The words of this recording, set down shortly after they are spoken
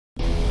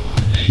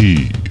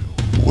He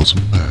was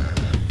a man,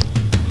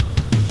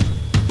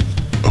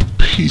 a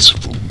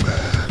peaceful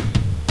man,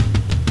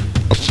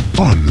 a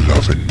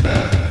fun-loving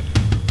man,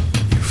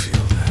 You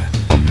feel that?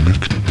 a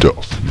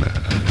Macbeth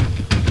man.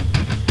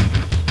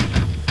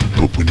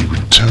 But when he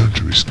returned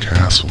to his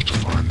castle to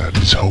find that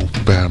his whole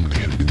family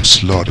had been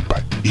slaughtered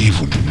by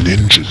evil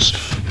ninjas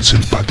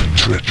sent by the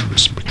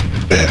treacherous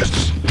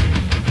Beth,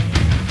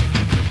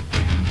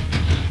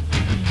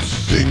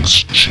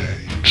 things changed.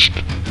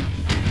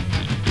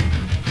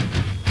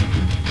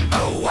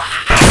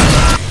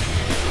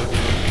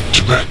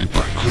 Directed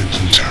by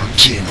Quentin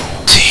Tarantino.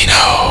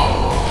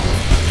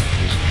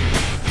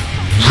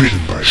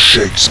 Written by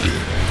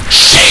Shakespeare.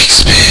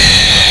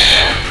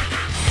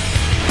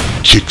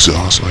 Kicks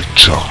ass like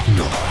Chuck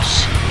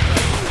Norris.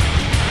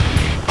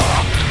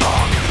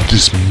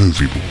 This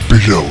movie will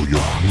blow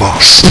your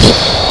mind.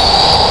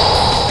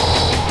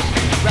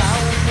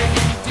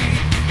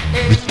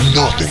 With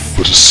nothing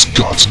but a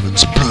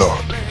Scotsman's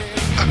blood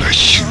and a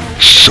huge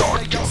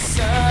shotgun,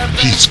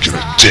 he's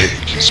gonna take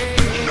his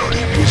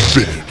bloody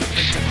revenge.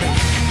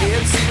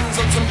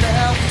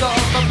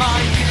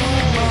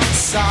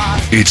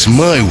 It's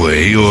my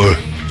way, or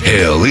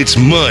hell, it's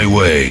my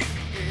way.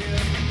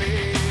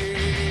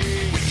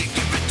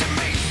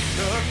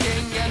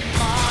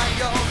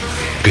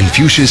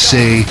 Confucius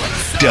say,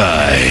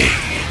 die.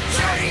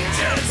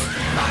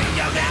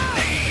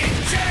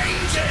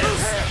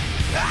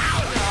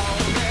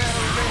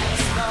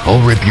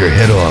 I'll rip your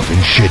head off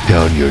and shit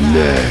down your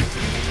neck.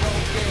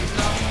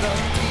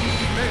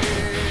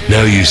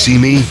 Now you see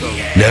me,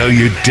 now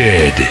you're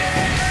dead.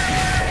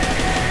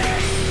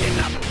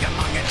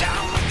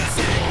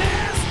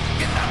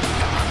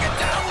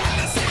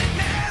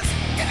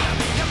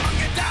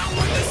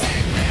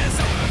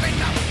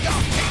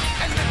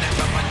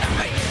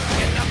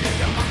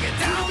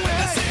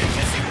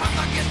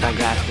 I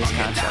grasp this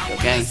concept,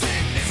 okay?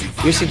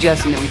 You're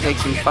suggesting that we take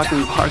some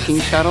fucking parking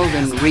shuttles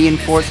and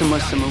reinforce them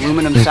with some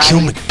aluminum siding?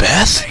 Kill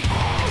Macbeth?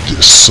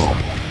 This summer,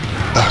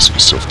 ask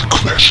yourself the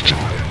question: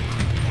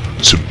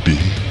 to be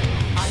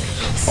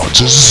or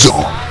to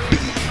zombie?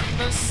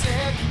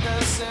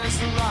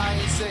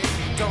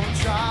 Don't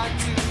try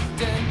to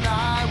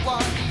deny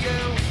what you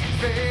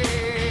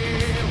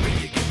feel.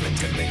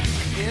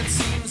 It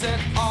seems that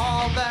all